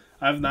boxes.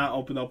 I have not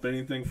opened up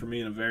anything for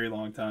me in a very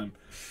long time,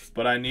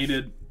 but I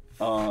needed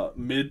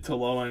mid to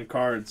low end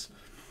cards,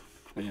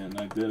 and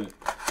I did it.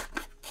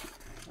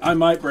 I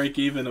might break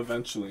even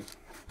eventually.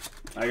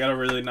 I got a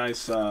really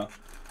nice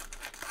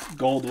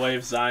Gold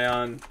Wave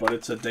Zion, but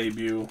it's a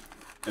debut.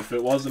 If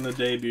it wasn't a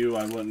debut,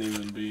 I wouldn't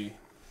even be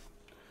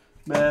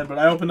mad. But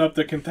I opened up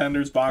the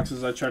Contenders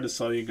boxes I tried to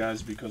sell you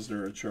guys because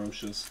they're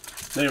atrocious.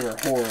 They were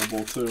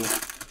horrible, too.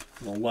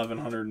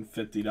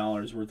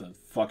 $1,150 worth of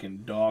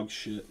fucking dog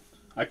shit.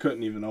 I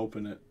couldn't even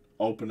open it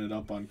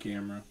up on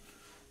camera.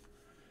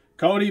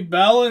 Cody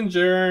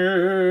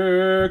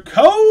Bellinger.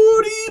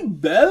 Cody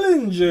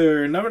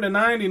Bellinger. Number to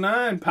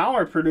 99.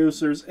 Power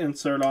Producers.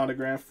 Insert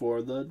autograph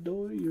for the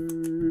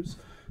Doyers.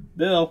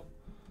 Bill,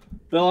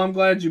 I'm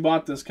glad you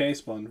bought this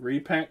case, bud.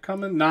 Repack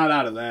coming? Not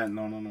out of that.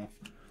 No.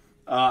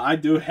 I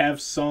do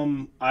have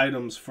some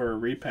items for a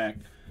repack.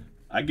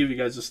 I give you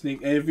guys a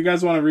sneak. Hey, if you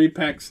guys want a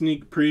repack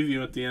sneak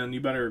preview at the end,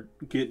 you better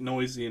get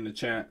noisy in the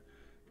chat.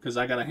 Because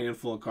I got a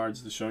handful of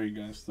cards to show you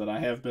guys that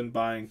I have been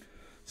buying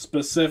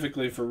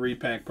specifically for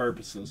repack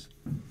purposes.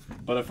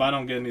 But if I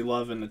don't get any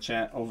love in the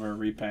chat over a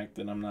repack,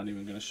 then I'm not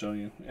even going to show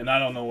you. And I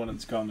don't know when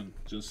it's coming.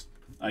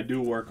 I do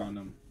work on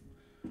them.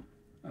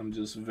 I'm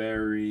just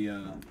very,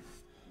 I'm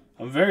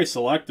very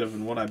selective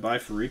in what I buy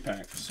for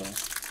repacks. So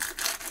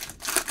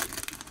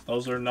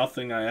those are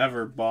nothing I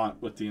ever bought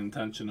with the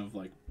intention of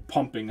like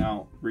pumping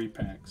out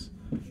repacks.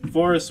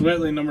 Forrest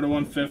Whitley, number to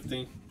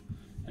 150.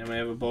 And we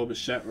have a Bo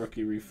Bichette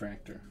rookie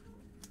refractor.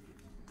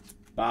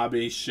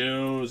 Bobby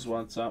Shoes,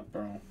 what's up,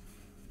 bro?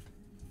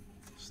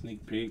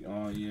 Sneak peek.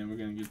 Oh, yeah, we're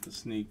going to get the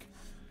sneak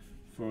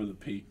for the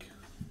peek.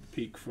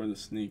 Peek for the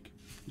sneak.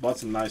 Bought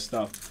some nice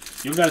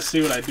stuff. You got to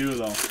see what I do,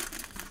 though.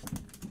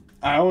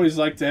 I always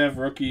like to have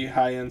rookie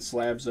high-end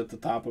slabs at the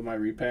top of my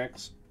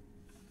repacks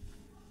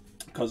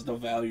because the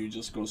value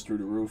just goes through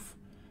the roof.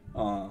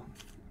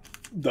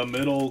 The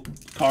middle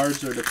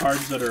cards are the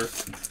cards that are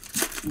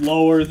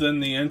lower than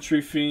the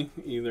entry fee.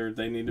 Either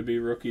they need to be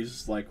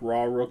rookies, like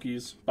raw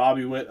rookies.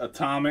 Bobby Witt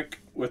Atomic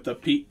with the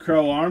Pete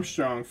Crow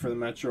Armstrong for the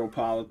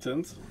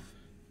Metropolitans.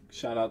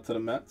 Shout out to the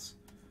Mets.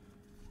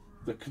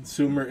 The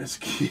consumer is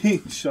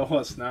king. Show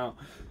us now.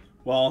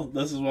 Well,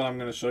 this is what I'm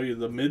going to show you.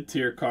 The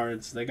mid-tier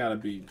cards, they got to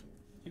be,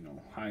 you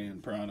know,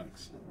 high-end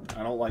products.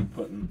 I don't like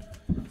putting...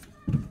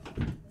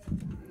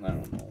 I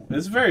don't know.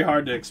 It's very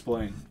hard to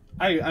explain.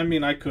 I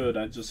mean, I could.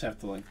 I just have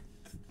to, like,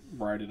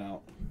 write it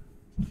out.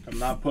 I'm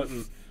not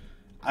putting...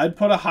 I'd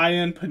put a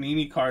high-end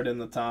Panini card in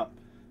the top,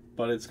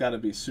 but it's got to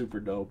be super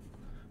dope.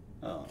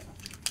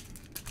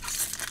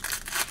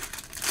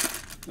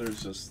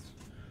 There's just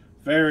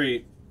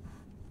very,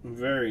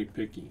 very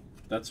picky.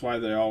 That's why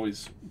they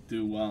always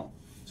do well.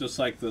 Just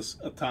like this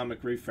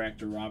Atomic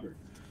Refractor Robert.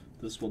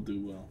 This will do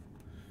well.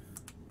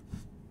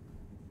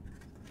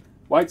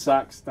 White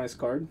Sox, nice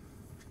card.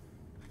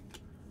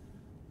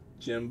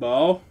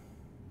 Jimbo.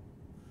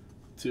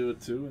 2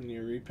 of 2 in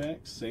your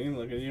repacks. See,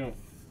 look at you.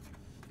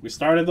 We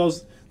started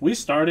those. I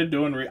started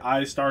doing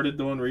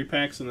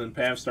repacks, and then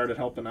Pav started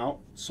helping out,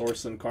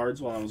 sourcing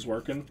cards while I was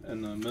working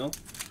in the mill.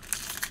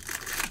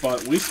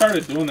 But we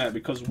started doing that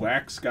because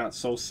Wax got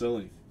so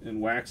silly,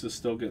 and Wax is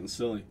still getting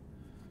silly.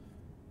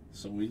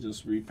 So we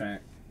just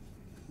repack.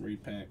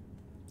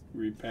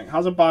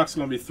 How's a box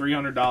gonna be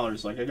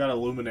 $300? Like, I got a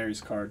Luminaries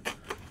card.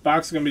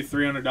 Box is gonna be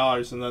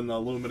 $300, and then the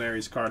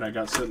Luminaries card I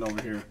got sitting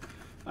over here,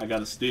 I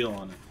got a steal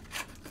on it.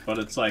 But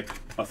it's like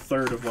a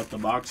third of what the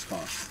box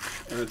costs.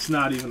 And it's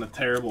not even a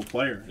terrible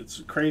player.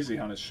 It's crazy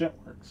how this shit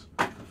works.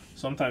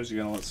 Sometimes you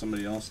gotta let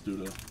somebody else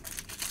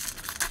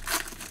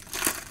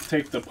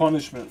take the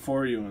punishment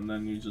for you, and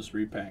then you just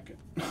repack it.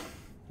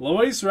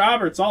 Luis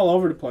Roberts all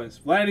over the place.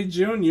 Vladdy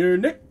Jr.,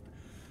 Nick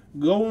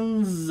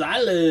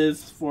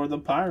Gonzalez for the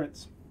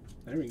Pirates.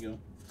 There we go.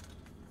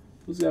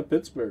 Who's got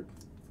Pittsburgh?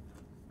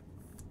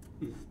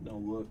 No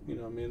look, you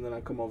know what I mean? Then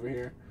I come over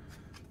here.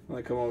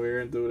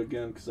 And do it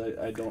again because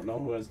I don't know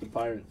who has the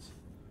Pirates.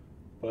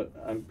 But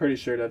I'm pretty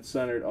sure that's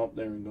centered. Oh,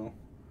 there we go.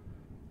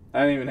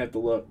 I didn't even have to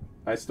look.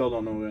 I still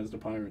don't know who has the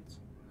Pirates.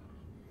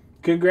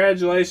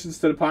 Congratulations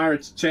to the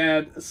Pirates,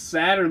 Chad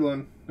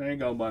Satterlund. There you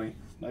go, buddy.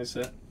 Nice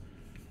hit.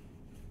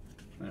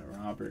 That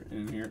Robert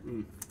in here.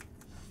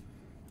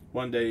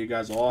 One day you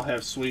guys will all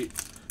have sweet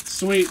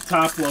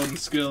top-loading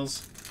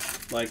skills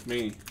like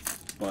me.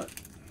 But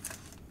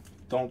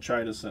don't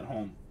try this at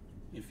home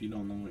if you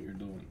don't know what you're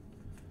doing.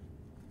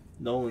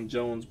 Nolan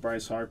Jones,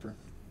 Bryce Harper.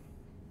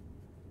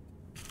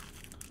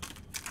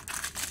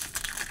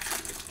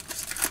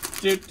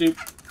 I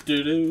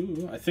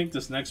think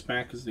this next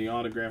pack is the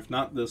autograph.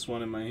 Not this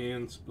one in my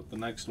hands, but the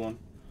next one.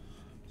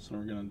 So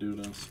we're going to do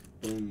this.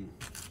 Boom.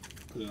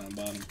 Put it on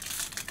bottom.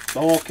 The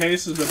whole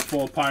case has been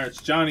full of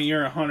Pirates. Johnny,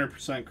 you're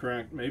 100%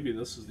 correct. Maybe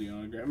this is the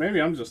autograph. Maybe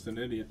I'm just an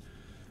idiot.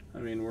 I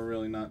mean, we're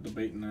really not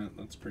debating that.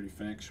 That's pretty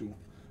factual.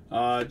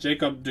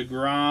 Jacob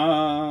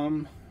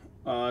deGrom,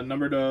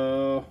 number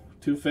to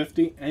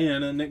 250,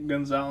 and a Nick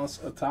Gonzalez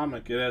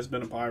Atomic. It has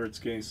been a Pirates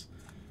case,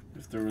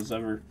 if there was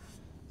ever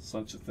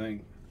such a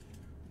thing.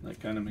 That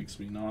kind of makes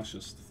me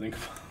nauseous to think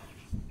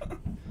about.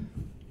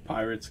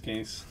 Pirates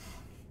case.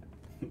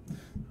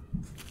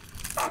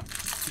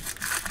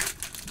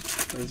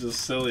 It's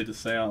just silly to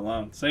say out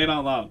loud. Say it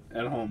out loud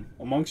at home,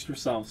 amongst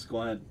yourselves.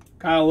 Go ahead.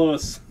 Kyle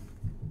Lewis.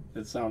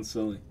 It sounds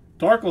silly.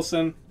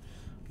 Torkelson.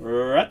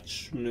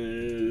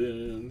 Rutschman.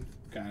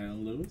 Kyle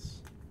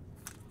Lewis.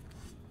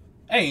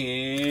 And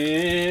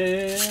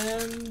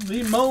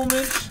the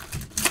moment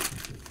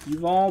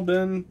you've all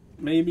been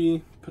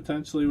maybe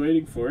potentially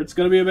waiting for. It's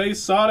going to be a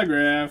base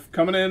autograph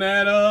coming in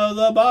at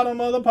the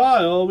bottom of the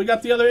pile. We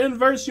got the other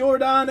inverse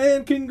Jordan,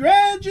 and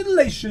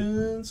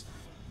congratulations,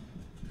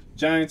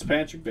 Giants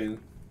Patrick Bailey.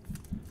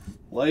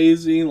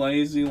 Lazy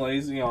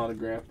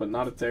autograph, but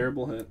not a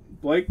terrible hit.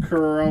 Blake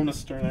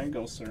Coronister, there you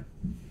go, sir.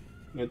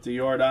 Get the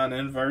Jordan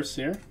inverse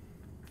here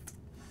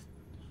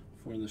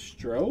for the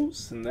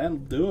Stros, and that'll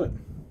do it.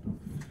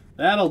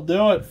 That'll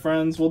do it,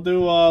 friends. We'll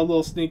do a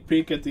little sneak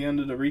peek at the end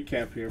of the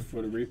recap here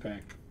for the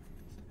repack.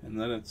 And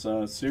then it's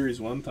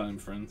Series 1 time,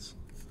 friends.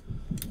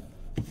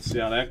 Let's see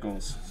how that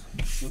goes.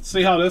 Let's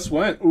see how this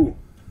went. Ooh.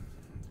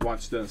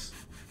 Watch this.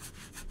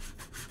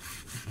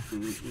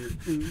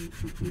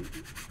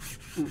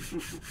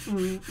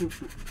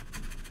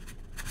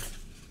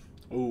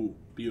 Ooh,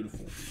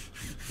 beautiful.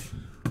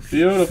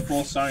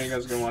 Beautiful. Sorry, you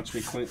guys are going to watch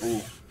me clean.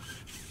 Ooh.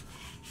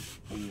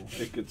 Ooh,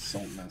 it gets so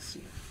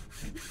messy.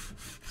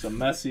 It's a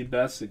messy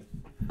Bessie.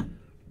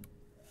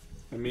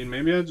 I mean,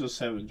 maybe I'll just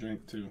have a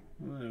drink, too.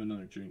 I'll have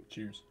another drink.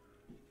 Cheers.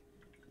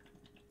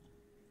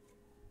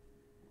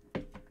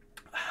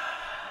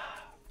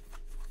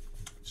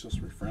 It's just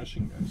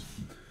refreshing, guys.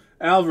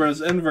 Alvarez,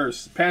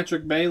 inverse.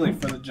 Patrick Bailey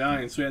for the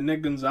Giants. We had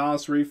Nick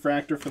Gonzalez,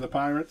 refractor for the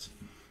Pirates.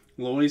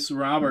 Luis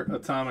Robert,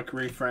 atomic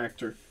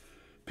refractor.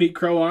 Pete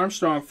Crow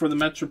Armstrong for the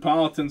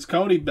Metropolitans.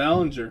 Cody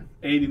Bellinger,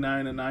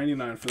 89 and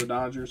 99 for the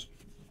Dodgers.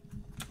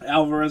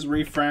 Alvarez,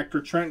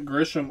 refractor. Trent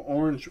Grisham,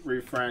 orange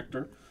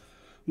refractor.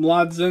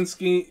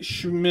 Mladzinski,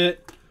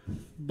 Schmidt,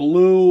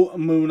 Blue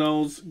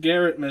Munoz,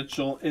 Garrett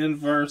Mitchell,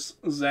 Inverse,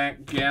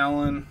 Zach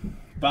Gallen,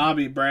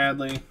 Bobby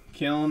Bradley,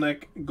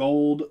 Kilnick,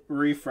 Gold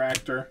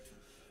Refractor,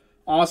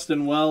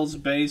 Austin Wells,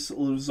 Base,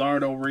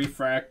 Luzardo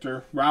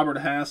Refractor, Robert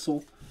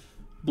Hassel,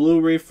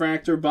 Blue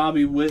Refractor,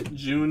 Bobby Witt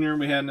Jr.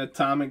 We had an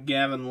Atomic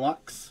Gavin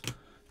Lux,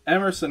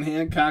 Emerson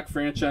Hancock,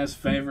 Franchise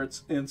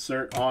Favorites,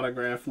 Insert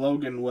Autograph,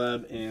 Logan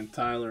Webb, and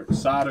Tyler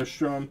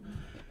Soderstrom.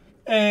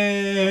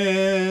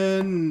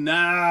 And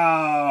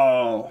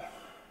now,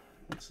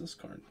 what's this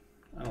card?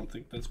 I don't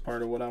think that's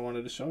part of what I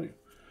wanted to show you.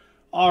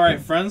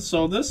 Alright, friends,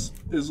 so this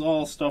is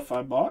all stuff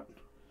I bought.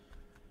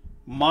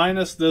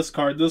 Minus this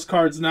card. This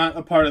card's not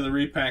a part of the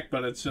repack,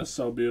 but it's just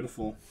so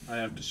beautiful. I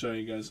have to show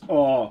you guys.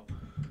 Oh,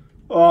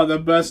 the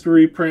best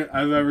reprint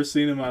I've ever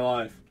seen in my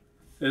life.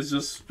 It's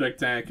just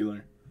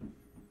spectacular.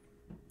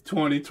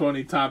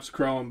 2020 Topps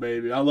Chrome,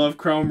 baby. I love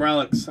Chrome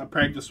relics. I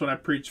practice what I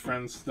preach,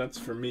 friends. That's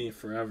for me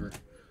forever.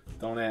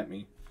 Don't at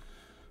me.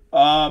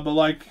 But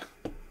like,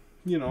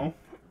 you know,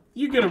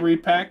 you get a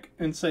repack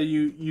and say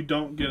you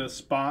don't get a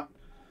spot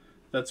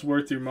that's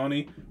worth your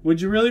money.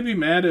 Would you really be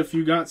mad if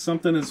you got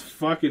something as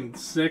fucking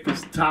sick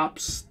as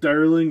Topps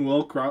Sterling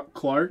Will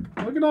Clark?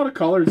 Look at all the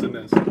colors in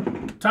this.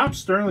 Topps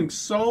Sterling's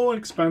so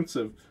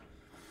expensive.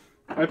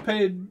 I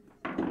paid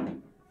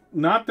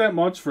not that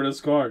much for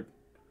this card.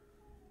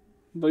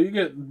 But you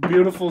get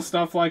beautiful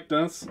stuff like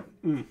this.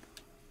 And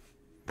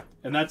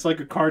that's like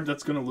a card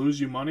that's going to lose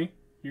you money.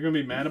 You're going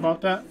to be mad about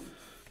that?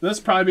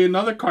 This probably be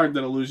another card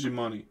that'll lose you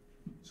money.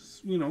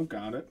 Just, you know,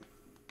 got it.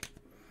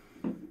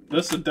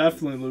 This would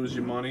definitely lose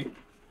you money.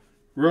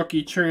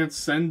 Rookie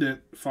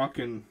Transcendent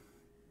fucking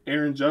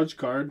Aaron Judge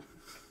card.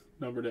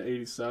 Number to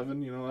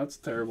 87. You know, that's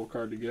a terrible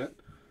card to get.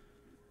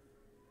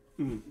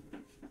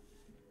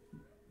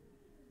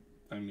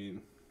 I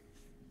mean,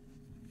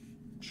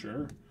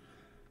 sure.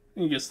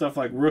 You get stuff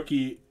like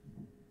Rookie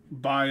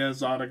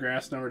Baez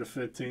autographs number to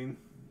 15.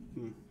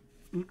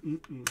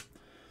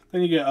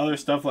 Then you get other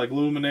stuff like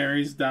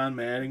Luminaries, Don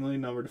Mattingly,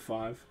 number to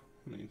 5.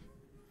 I mean,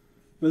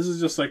 this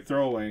is just like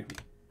throwaway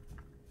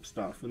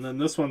stuff. And then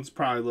this one's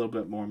probably a little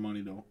bit more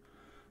money, though.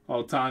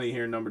 Oh, Tani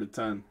here, number to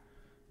 10.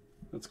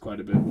 That's quite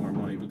a bit more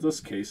money. But this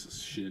case is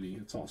shitty.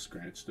 It's all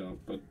scratched up.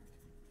 But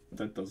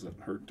that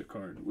doesn't hurt the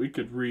card. We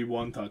could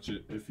re-one-touch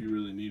it if you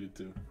really needed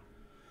to.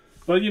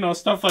 But, you know,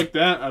 stuff like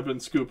that I've been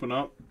scooping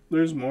up.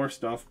 There's more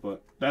stuff,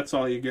 but that's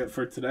all you get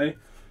for today.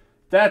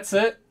 That's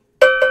it.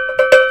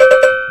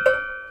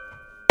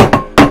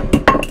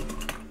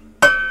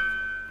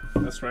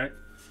 That's right.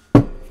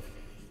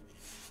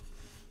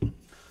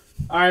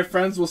 All right,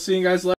 friends. We'll see you guys later.